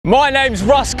My name's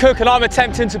Russ Cook and I'm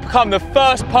attempting to become the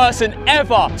first person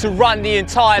ever to run the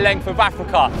entire length of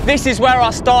Africa. This is where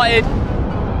I started,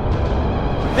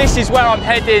 this is where I'm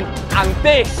heading, and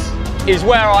this is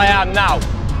where I am now.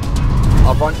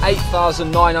 I've run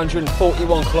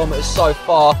 8,941 kilometres so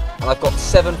far and I've got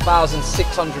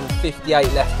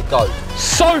 7,658 left to go.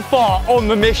 So far on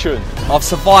the mission. I've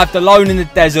survived alone in the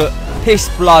desert,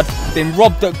 pissed blood, been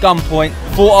robbed at gunpoint,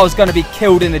 thought I was going to be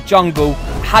killed in the jungle,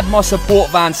 had my support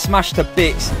van smashed to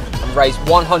bits and raised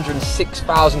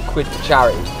 106,000 quid for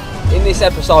charity. In this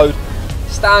episode,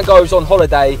 Stan goes on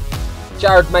holiday,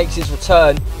 Jared makes his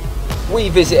return, we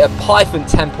visit a python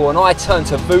temple and I turn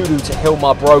to voodoo to heal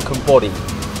my broken body.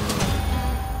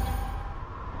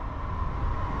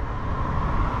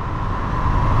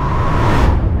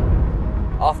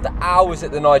 After hours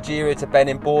at the Nigeria to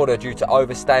Benin border due to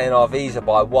overstaying our visa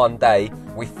by 1 day,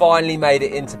 we finally made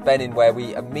it into Benin where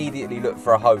we immediately looked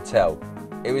for a hotel.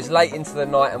 It was late into the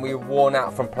night and we were worn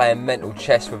out from playing mental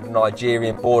chess with the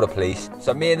Nigerian border police,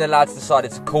 so me and the lads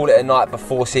decided to call it a night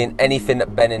before seeing anything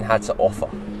that Benin had to offer.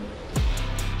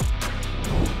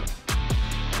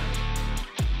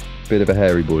 Bit of a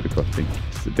hairy border crossing.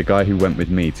 The guy who went with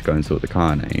me to go and sort the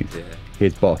carnet,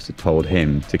 his boss had told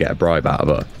him to get a bribe out of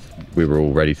us. We were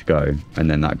all ready to go,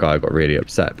 and then that guy got really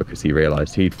upset because he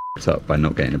realised he'd f***ed up by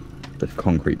not getting the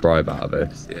concrete bribe out of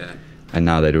us. Yeah. And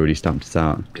now they'd already stumped us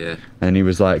out. Yeah. And he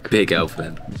was like, "Big elf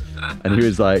then." And he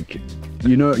was like,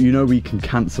 you know we can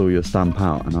cancel your stamp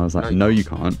out. And I was like, no you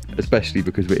can't, especially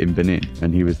because we're in Benin.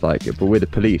 And he was like, but we're the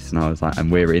police. And I was like,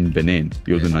 and we're in Benin,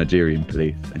 you're the Nigerian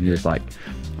police. And he was like,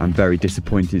 I'm very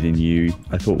disappointed in you,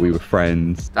 I thought we were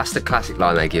friends. That's the classic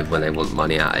line they give when they want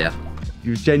money out of you. He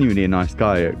was genuinely a nice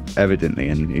guy, evidently,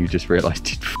 and he just realised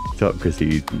he'd f***ed up because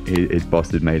his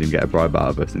boss had made him get a bribe out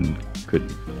of us and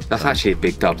couldn't. That's actually a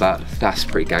big dub. That's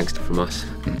pretty gangster from us.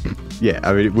 Yeah,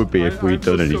 I mean, it would be if we'd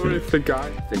done anything.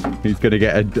 He's going to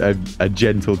get a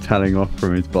gentle telling off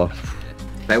from his boss.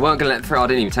 They weren't going to let me through. I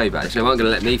didn't even tell you about it. They weren't going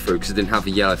to let me through because I didn't have a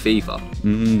yellow fever.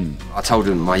 I told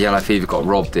him my yellow fever got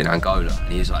robbed in Angola,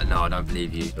 and he was like, "No, I don't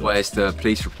believe you. Where's the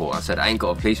police report?" I said, "I ain't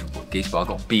got a police report, geese, but I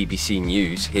got BBC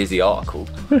News. Here's the article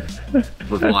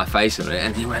with my face on it."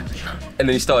 And he went, and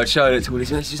then he started showing it to all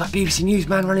his mates. He's like, "BBC News,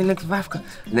 man, running length of Africa."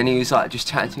 And then he was like, just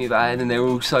chatting to me about it, and then they were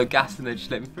all so gassed, and they just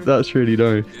let me through. That's really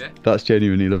nice. Yeah. That's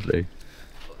genuinely lovely.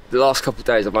 The last couple of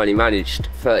days I've only managed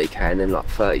 30k and then like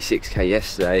 36k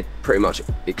yesterday, pretty much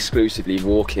exclusively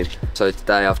walking. So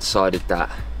today I've decided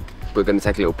that we're going to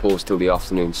take a little pause till the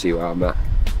afternoon to see where I'm at.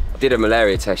 I did a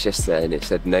malaria test yesterday and it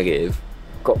said negative.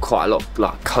 Got quite a lot of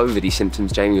like COVID-y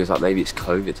symptoms. Jamie was like, maybe it's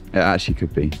COVID. It actually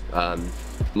could be.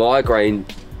 Migraine,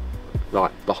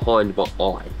 like behind my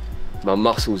eye. My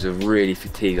muscles are really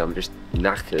fatigued, I'm just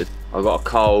knackered. I've got a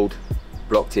cold,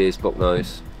 blocked ears, blocked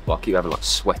nose. Well, I keep having like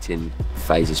sweating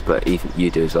phases, but even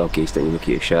you do as well, Geese, don't you look at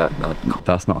your shirt? No.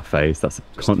 That's not a phase, that's a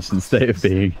constant state of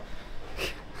being.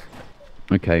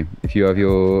 Okay, if you have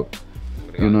your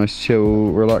nice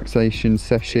chill relaxation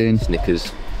session.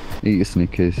 Snickers. Eat your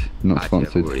Snickers, not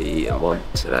sponsored. I've already eaten one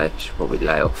today, should probably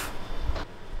lay off.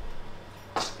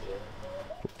 Oh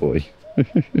boy.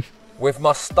 With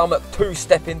my stomach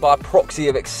two-stepping by proxy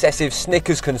of excessive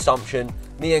Snickers consumption,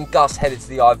 me and Gus headed to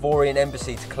the Ivorian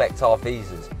embassy to collect our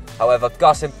visas. However,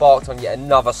 Gus embarked on yet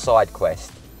another side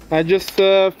quest. I just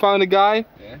found a guy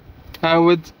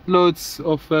with loads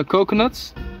of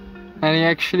coconuts,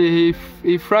 and he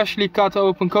freshly cut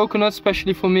open coconuts,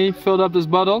 especially for me, filled up this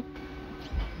bottle.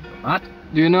 What?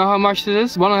 Do you know how much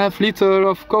this is? 1.5 liter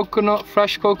of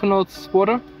fresh coconut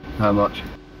water. How much?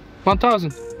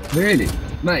 1,000. Really?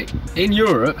 Mate, in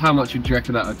Europe, how much would you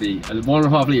reckon that would be?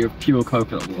 1.5 litre of pure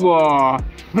coconut water.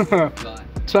 Wow.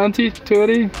 20,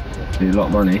 30? Be a lot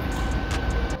of money.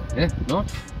 Yeah,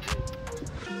 nice.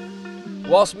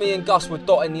 Whilst me and Gus were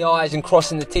dotting the I's and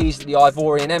crossing the T's at the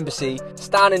Ivorian embassy,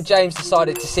 Stan and James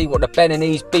decided to see what the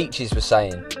Beninese beaches were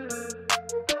saying.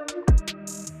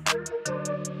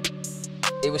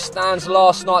 It was Stan's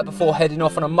last night before heading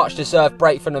off on a much-deserved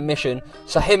break from the mission,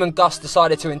 so him and Gus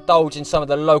decided to indulge in some of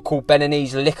the local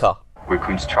Beninese liquor. We're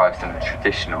going to try some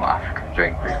traditional African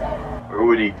drinks. We're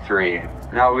already 3.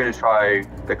 Now we're going to try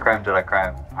the creme de la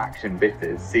creme, Action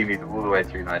Bitters, seaweed all the way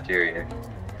through Nigeria.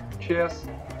 Cheers.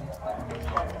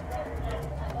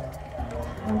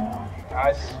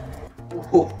 Nice.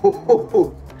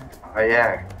 Oh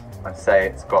yeah, I'd say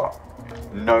it's got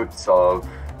notes of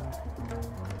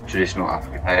traditional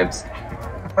African herbs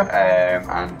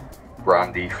and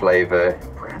brandy flavour.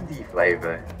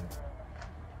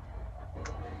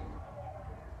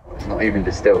 It's not even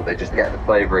distilled, they just get the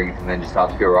flavourings and then just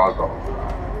add pure alcohol.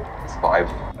 It's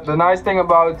 5. The nice thing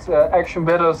about Action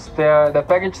Bitters, the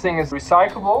packaging is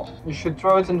recyclable. You should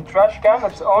throw it in the trash can.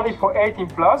 It's only for 18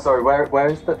 plus. Sorry, where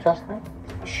is the trash can?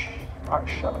 Shh. Oh,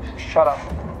 shut up.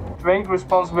 Drink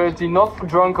responsibility, not for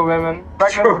drunken women.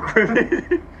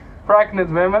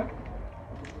 Pregnant women.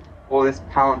 All this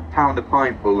pound a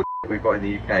pint bull we've got in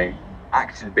the UK.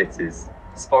 Action Bitters,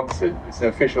 sponsored. It's an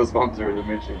official sponsor of the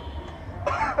mission.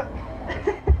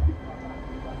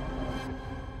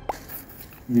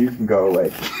 You can go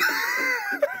away.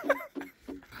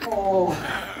 Oh.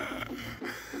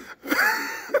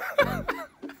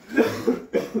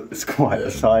 It's quite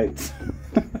a sight.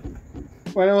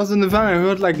 When I was in the van, I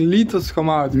heard like liters come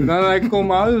out. And then I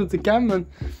come out of the can and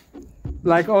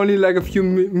like only like a few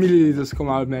milliliters come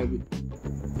out maybe.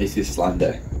 This is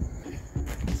Slando.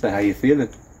 So how you feeling?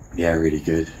 Yeah, really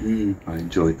good. I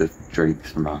enjoyed the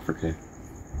drinks from Africa.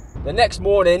 The next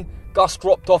morning, Gus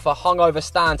dropped off a hungover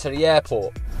Stan to the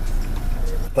airport.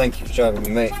 Thank you for driving me,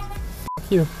 mate.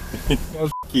 Thank you.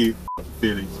 F you.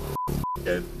 Feeling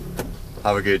good.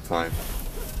 Have a good time.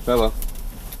 Farewell.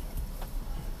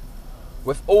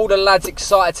 With all the lads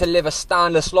excited to live a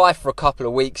Stanless life for a couple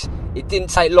of weeks, it didn't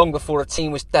take long before the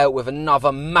team was dealt with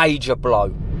another major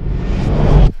blow.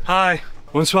 Hi.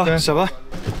 Bonsoir. Ça va?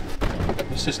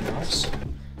 This is nice.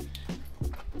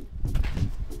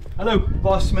 Hello,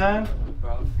 boss man.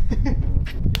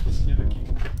 You're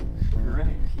looking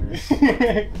great.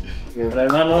 Hello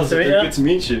man, nice to meet you. Good to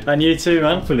meet you. And you too,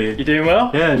 man. Hopefully. You doing well?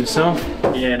 Yeah, and yourself?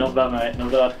 Yeah, not bad, mate.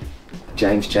 Not bad.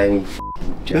 Jamie.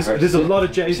 There's a lot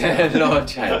of J's. A lot of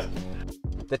J's.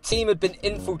 The team had been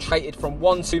infiltrated from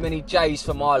one too many J's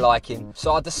for my liking,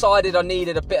 so I decided I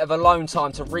needed a bit of alone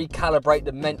time to recalibrate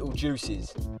the mental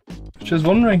juices. Just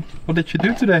wondering, what did you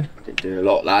do today? Didn't do a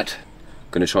lot, lad.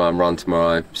 Gonna try and run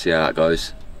tomorrow, see how that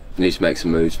goes. Need to make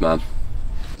some moves, man.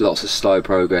 Lots of slow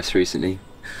progress recently,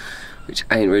 which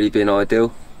ain't really been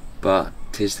ideal, but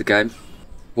 'tis the game.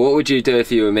 What would you do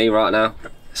if you were me right now?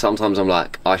 Sometimes I'm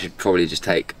like, I should probably just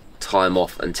take time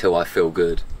off until I feel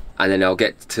good. And then I'll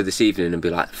get to this evening and be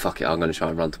like, fuck it, I'm gonna try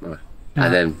and run tomorrow. Yeah.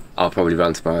 And then I'll probably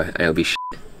run tomorrow and it'll be shit.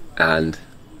 And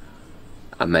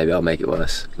maybe I'll make it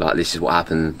worse. Like, this is what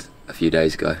happened a few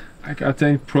days ago. I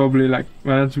think probably like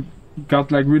when it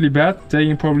got like really bad,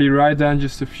 taking probably right then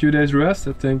just a few days rest,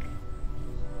 I think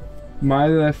might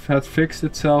have had fixed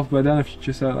itself by then if you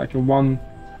just had like a one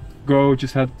go,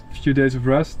 just had a few days of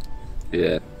rest.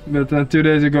 Yeah. But then 2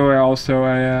 days ago I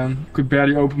could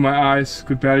barely open my eyes,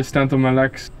 could barely stand on my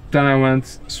legs. Then I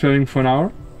went swimming for an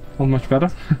hour. Not much better.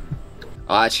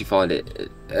 I actually find it,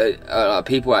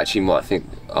 people actually might think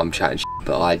I'm chatting shit,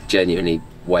 but I genuinely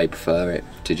way prefer it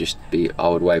to just be, I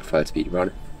would way prefer to be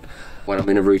running. When I'm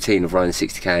in a routine of running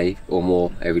 60k or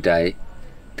more every day,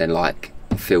 then like,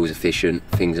 it feels efficient,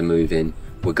 things are moving,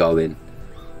 we're going,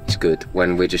 it's good.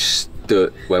 When we're just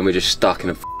stuck in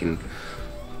a fucking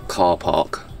car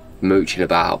park, mooching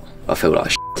about, I feel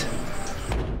like shit.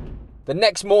 The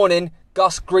next morning,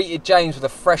 Gus greeted James with a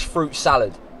fresh fruit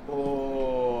salad. Oh,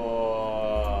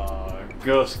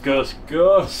 Gus.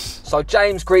 So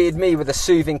James greeted me with the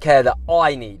soothing care that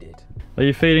I needed. Are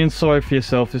you feeling sorry for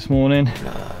yourself this morning?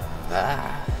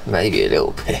 Maybe a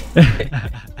little bit.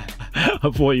 I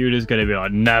thought you were just going to be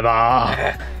like,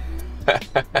 never.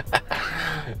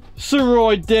 So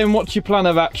right then, what's your plan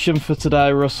of action for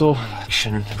today, Russell?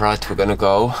 Action, right, we're gonna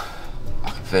go.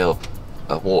 I can feel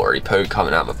a watery poo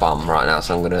coming out my bum right now,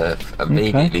 so I'm gonna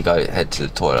immediately go head to the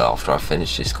toilet after I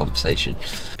finish this conversation.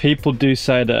 People do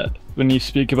say that when you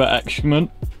speak about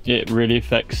excrement, it really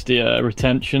affects the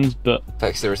retentions, but...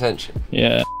 Affects the retention?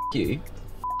 Yeah. You,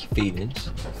 your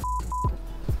feelings.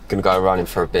 Gonna go running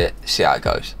for a bit, see how it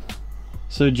goes.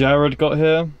 So Jared got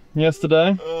here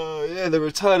yesterday? Yeah, the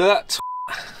return of that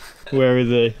Where is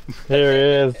he? Here he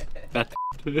is.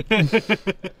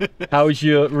 How was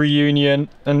your reunion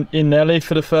and in Nelly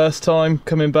for the first time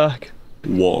coming back?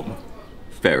 Warm.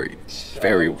 Very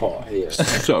warm.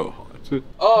 So hot.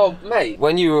 Oh, mate,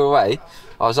 when you were away,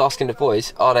 I was asking the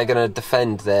boys, are they going to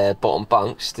defend their bottom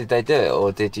bunks? Did they do it,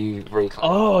 or did you reclaim?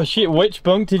 Oh shit, which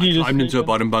bunk did you just... I climbed into a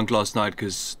bottom bunk last night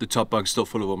because the top bunk's still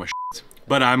full of all my shit.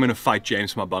 But I'm gonna fight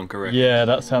James for my bunk already. Yeah,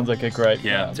 that sounds like a great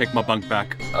plan. Take my bunk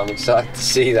back. I'm excited to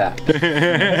see that.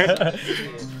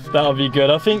 That'll be good.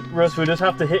 I think, Russ, we'll just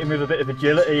have to hit him with a bit of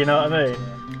agility, you know what I mean?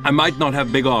 I might not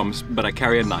have big arms, but I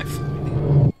carry a knife.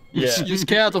 Yeah. You're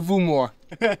scared of who more?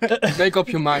 Make up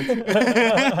your mind.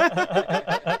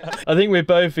 I think we're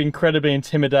both incredibly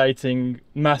intimidating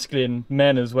masculine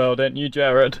men as well, don't you,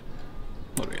 Jared?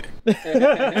 Not really.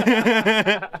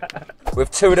 With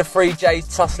 2 of the 3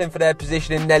 J's tussling for their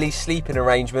position in Nelly's sleeping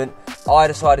arrangement, I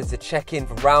decided to check in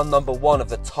for round number 1 of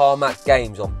the Tarmac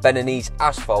Games on Beninese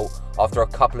asphalt after a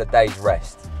couple of days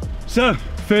rest. So,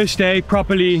 first day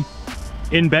properly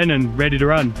in Benin, ready to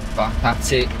run.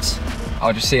 That's it.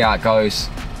 I'll just see how it goes.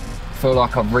 I feel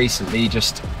like I've recently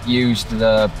just used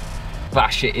the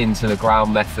bash it into the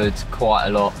ground method quite a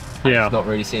lot. Yeah. It's not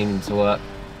really seeming to work.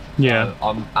 Yeah. So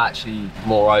I'm actually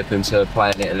more open to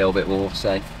playing it a little bit more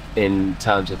safe in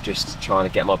terms of just trying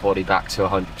to get my body back to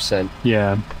 100%.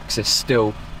 Yeah. Because it's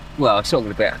still, well, it's not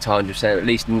going to be at 100%, at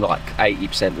least like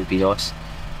 80% would be nice.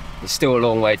 It's still a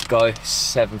long way to go,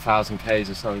 7,000 Ks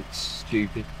or something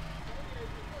stupid.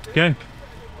 Okay.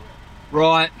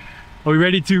 Right. Are we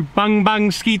ready to bang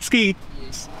bang skeet skeet?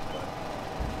 Yes.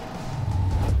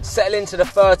 Settle into the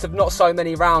first of not so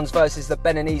many rounds versus the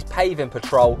Beninese paving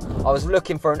patrol, I was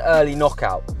looking for an early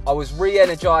knockout. I was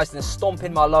re-energised and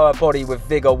stomping my lower body with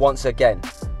vigour once again.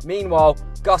 Meanwhile,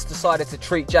 Gus decided to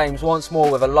treat James once more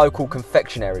with a local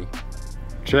confectionery.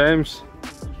 James.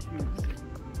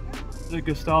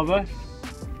 Gustavo.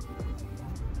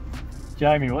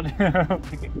 Jamie,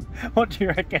 what do you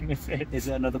reckon this is? Is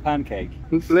it another pancake?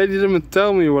 Lady didn't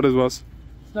tell me what it was.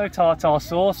 There's no tartar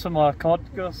sauce for my cod,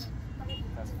 Gus.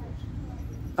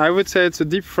 I would say it's a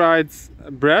deep fried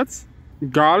bread,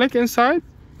 garlic inside,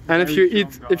 and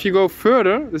if you go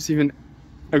further, there's even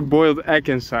a boiled egg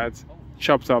inside,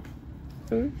 chopped up.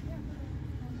 And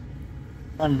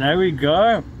there we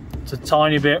go. It's a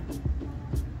tiny bit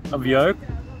of yolk.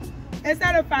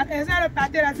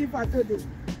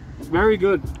 Very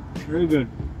good, very good.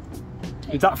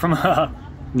 Is that from her?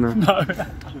 No.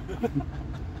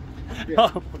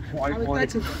 No.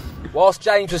 Whilst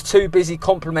James was too busy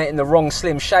complimenting the wrong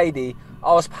Slim Shady,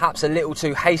 I was perhaps a little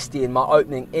too hasty in my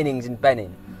opening innings in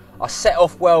Benin. I set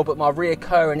off well, but my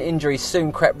reoccurring injuries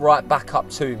soon crept right back up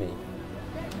to me.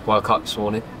 Woke up this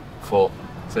morning, thought,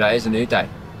 today is a new day.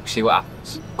 We'll see what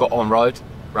happens. Got on road,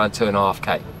 ran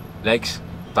 2.5K. Legs,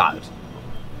 battered.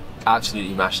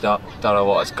 Absolutely mashed up, don't know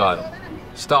what was going on.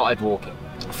 Started walking.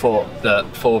 Thought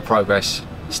that forward progress,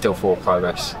 still forward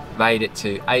progress. Made it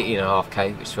to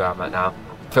 18.5K, which is where I'm at now.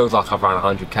 Feels like I've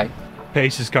run 100K.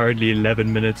 Pace is currently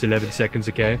 11 minutes, 11 seconds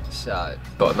a K. So,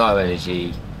 got no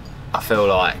energy. I feel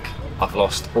like I've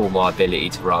lost all my ability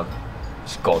to run.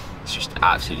 It's gone, it's just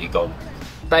absolutely gone.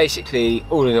 Basically,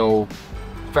 all in all,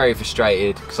 very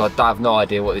frustrated because I have no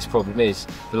idea what this problem is.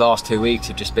 The last 2 weeks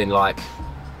have just been like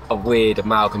a weird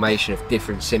amalgamation of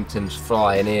different symptoms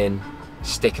flying in,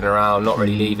 sticking around, not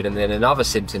really leaving, and then another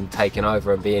symptom taking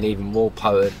over and being even more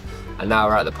potent. And now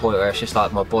we're at the point where it's just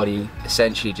like my body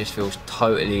essentially just feels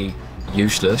totally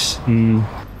useless. I'm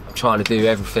trying to do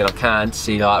everything I can to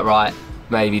see like, right,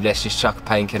 maybe let's just chuck a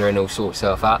painkiller and it'll sort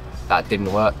itself out. That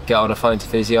didn't work. Get on the phone to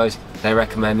physios, they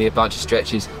recommend me a bunch of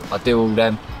stretches. I do all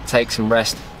them, take some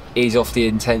rest, ease off the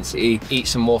intensity, eat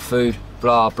some more food,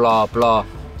 blah, blah, blah.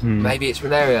 Maybe it's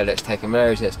malaria, let's take a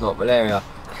malaria test, not malaria.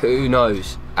 Who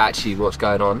knows actually what's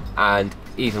going on? And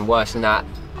even worse than that,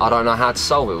 I don't know how to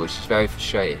solve it, which is very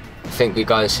frustrating. I think we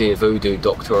go and see a voodoo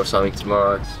doctor or something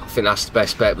tomorrow. I think that's the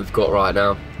best bet we've got right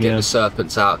now. Get the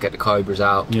serpents out, get the cobras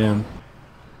out. Yeah.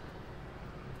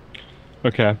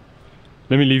 Okay.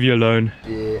 Let me leave you alone.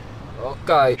 Yeah.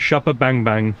 Okay. Shopper bang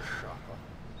bang.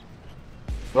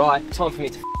 Right, time for me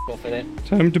to f off in it.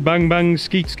 Time to bang bang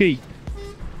skeet skeet.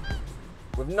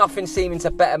 With nothing seeming to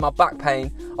better my back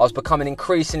pain, I was becoming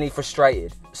increasingly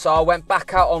frustrated. So I went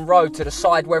back out on road to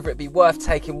decide whether it'd be worth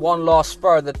taking one last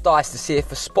throw of the dice to see if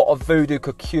a spot of voodoo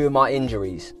could cure my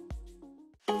injuries.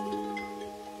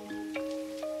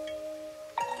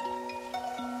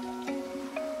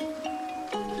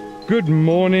 Good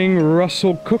morning,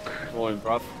 Russell Cook. Morning,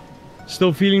 bruv.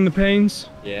 Still feeling the pains?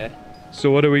 Yeah.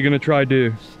 So what are we gonna try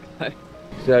do?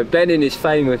 So Benin is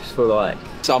famous for like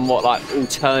somewhat like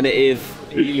alternative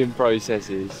healing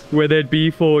processes. Whether it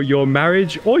be for your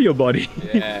marriage or your body.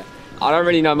 Yeah. I don't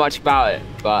really know much about it,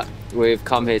 but we've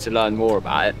come here to learn more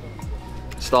about it.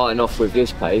 Starting off with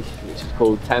this place, which is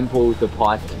called Temple the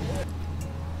Python.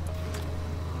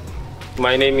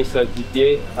 My name is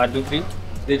Didier Adufi.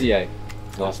 Didier.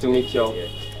 Nice to meet you.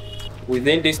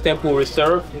 Within this temple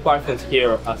reserve, pythons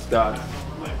here as gods,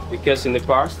 because in the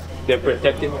past they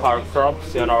protected our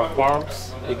crops and our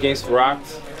farms against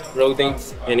rats,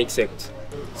 rodents, and insects.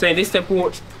 So in this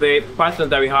temple, the pythons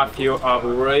that we have here are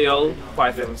royal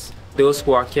pythons. Those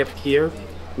who are kept here,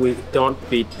 we don't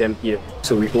feed them here.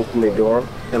 So we open the door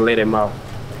and let them out.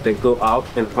 They go out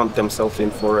and hunt themselves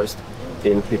in forest,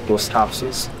 in people's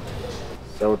houses.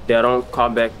 So they don't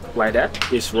come back like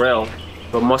that. It's rare,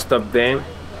 but most of them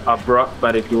are brought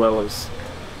by the dwellers.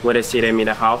 When they see them in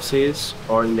the houses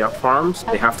or in their farms,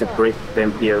 they have to bring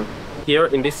them here. Here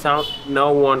in this town,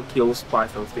 no one kills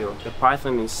python still. The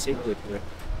python is secret here,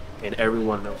 and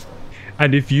everyone knows that.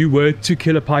 And if you were to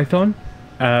kill a python,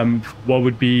 what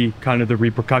would be kind of the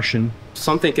repercussion?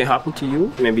 Something can happen to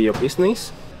you, maybe your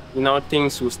business. You know,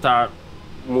 things will start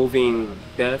moving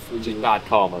bad for you. Bad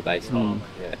karma, basically.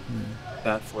 Yeah.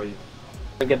 Bad for you.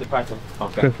 Get the python.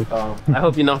 Okay. Perfect. I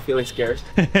hope you're not feeling scared.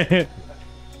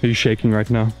 Are you shaking right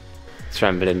now?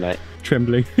 Trembling, mate.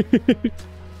 Trembling.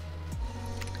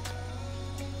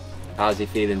 How's he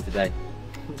feeling today?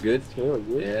 Good? Good.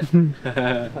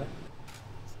 Yeah.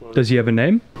 Does he have a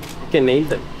name? You can name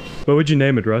them. What would you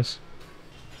name it, Russ?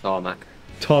 Tarmac.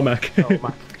 Tarmac. You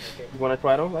wanna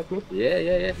try it on like me?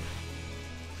 Yeah.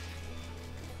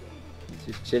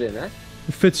 Just chilling, eh?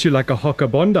 It fits you like a Hocker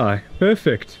Bondi.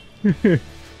 Perfect.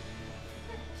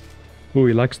 Oh,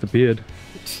 he likes the beard.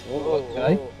 Oh,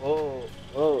 okay.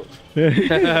 Oh.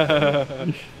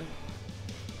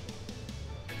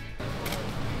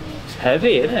 It's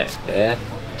heavy, isn't it? Yeah.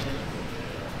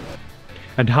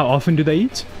 And how often do they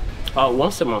eat?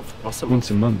 Once a month.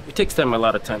 Once a month. It takes them a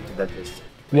lot of time to digest.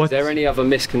 What? Is there any other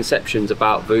misconceptions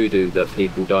about voodoo that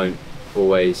people don't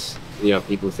always, you know,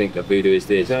 people think that voodoo is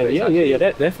this? Yeah.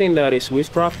 They think that it's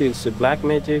witchcraft, it's black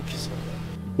magic.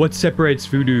 What separates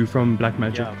voodoo from black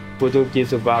magic? Yeah. Voodoo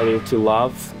gives a value to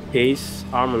love, peace,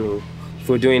 harmony.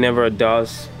 Voodoo never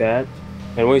does bad.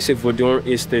 And when you say voodoo,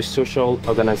 it's the social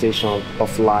organization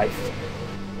of life.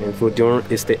 And voodoo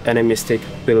is the animistic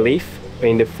belief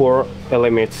in the 4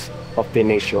 elements of the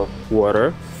nature: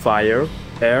 water, fire,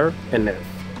 air, and earth.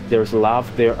 There's love,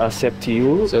 they accept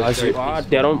you So as you are.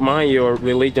 They don't mind your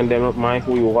religion, they don't mind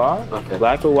who you are,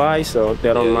 black or white, so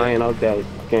they don't mind, you know, they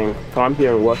can come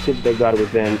here and worship their God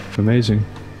with them. Amazing.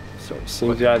 So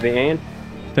since you're at the end,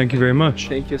 Thank you very much.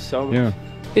 thank you so much. Yeah.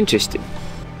 Interesting.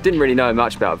 Didn't really know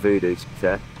much about voodoo, to be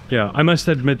fair. Yeah, I must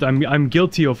admit I'm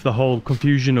guilty of the whole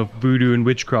confusion of voodoo and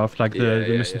witchcraft, like the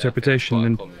misinterpretation. Quite a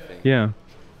And common thing. yeah.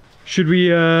 Should we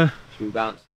Should we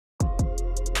bounce?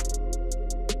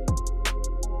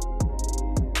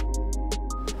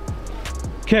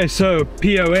 Okay, so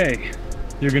POA.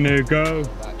 You're gonna go.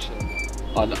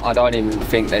 I don't even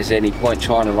think there's any point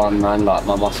trying to run, man. Like,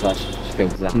 my muscle actually just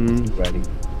feels that already.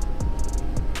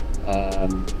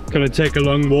 Gonna take a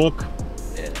long walk.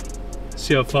 Yeah.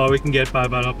 See how far we can get by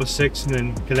about upper 6 and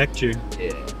then collect you.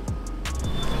 Yeah.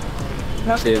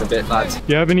 See you in a bit, lads.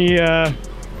 Do you have any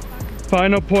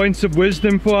final points of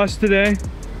wisdom for us today?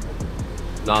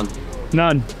 None.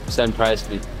 None. Send prayers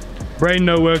to me. Brain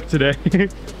no work today.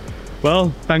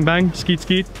 Well, bang bang, skeet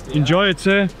skeet. Enjoy it,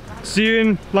 sir. See you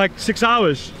in like 6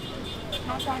 hours.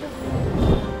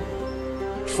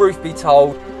 Truth be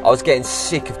told, I was getting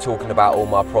sick of talking about all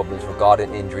my problems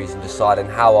regarding injuries and deciding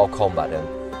how I'll combat them.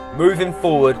 Moving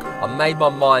forward, I made my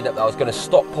mind up that I was going to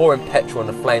stop pouring petrol on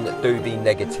the flame that do be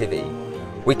negativity.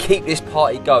 We keep this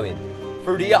party going,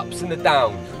 through the ups and the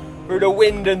downs, through the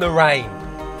wind and the rain,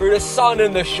 through the sun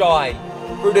and the shine,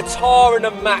 through the tar and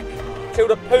the mac, till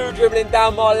the poo dribbling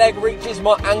down my leg reaches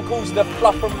my ankles and the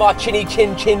fluff from my chinny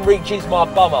chin chin reaches my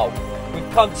bumhole. We've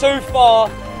come too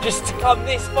far just to come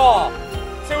this far,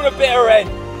 till the bitter end.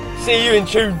 See you in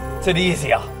tune to the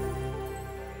easier.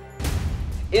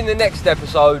 In the next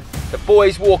episode, the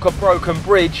boys walk a broken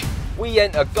bridge, we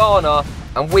enter Ghana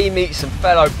and we meet some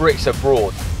fellow Brits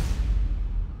abroad.